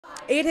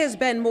It has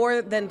been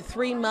more than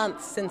 3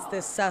 months since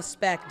this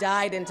suspect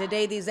died, and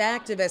today these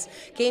activists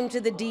came to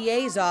the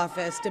DA's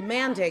office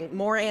demanding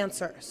more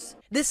answers.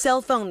 This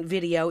cell phone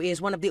video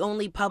is one of the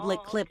only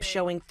public clips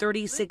showing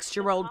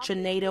 36-year-old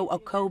Chinedu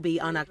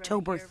Okobi on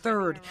October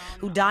 3rd,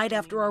 who died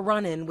after a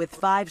run-in with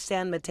 5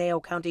 San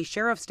Mateo County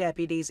sheriff's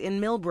deputies in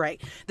Millbrae.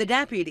 The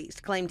deputies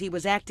claimed he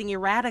was acting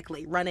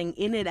erratically, running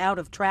in and out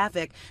of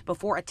traffic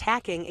before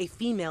attacking a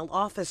female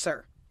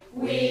officer.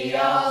 We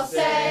all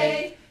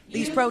say...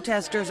 These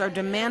protesters are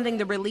demanding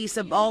the release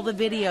of all the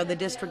video the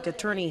district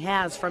attorney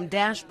has from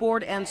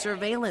dashboard and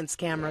surveillance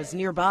cameras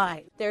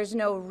nearby. There's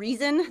no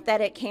reason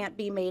that it can't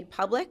be made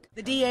public.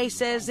 The DA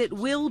says it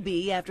will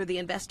be after the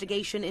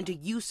investigation into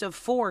use of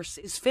force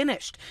is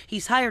finished.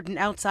 He's hired an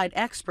outside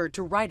expert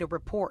to write a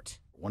report.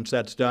 Once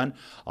that's done,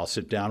 I'll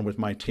sit down with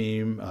my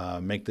team,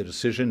 make the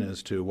decision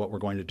as to what we're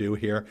going to do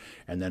here,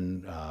 and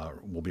then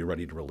we'll be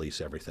ready to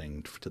release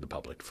everything to the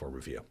public for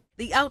review.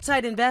 The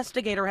outside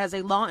investigator has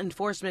a law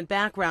enforcement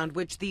background,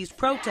 which these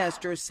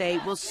protesters say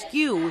will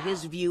skew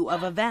his view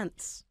of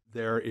events.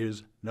 There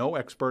is no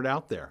expert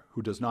out there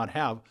who does not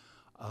have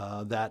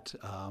that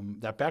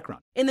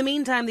background. In the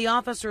meantime, the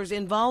officers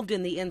involved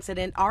in the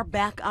incident are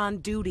back on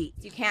duty.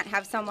 You can't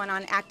have someone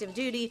on active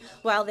duty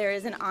while there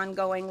is an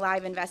ongoing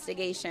live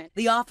investigation.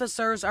 The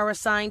officers are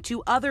assigned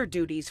to other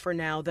duties for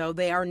now, though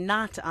they are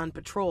not on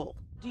patrol.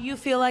 Do you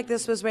feel like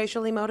this was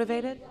racially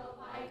motivated?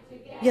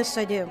 Yes,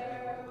 I do.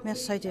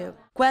 Yes, I do.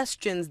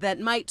 Questions that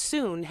might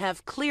soon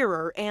have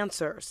clearer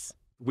answers.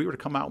 If we were to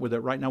come out with it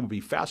right now, it would be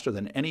faster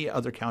than any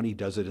other county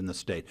does it in the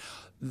state.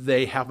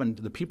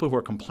 The people who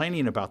are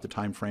complaining about the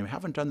time frame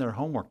haven't done their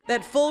homework.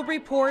 That full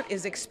report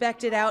is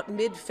expected out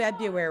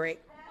mid-February.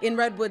 In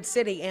Redwood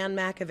City, Ann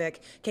Makovec,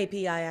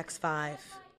 KPIX 5.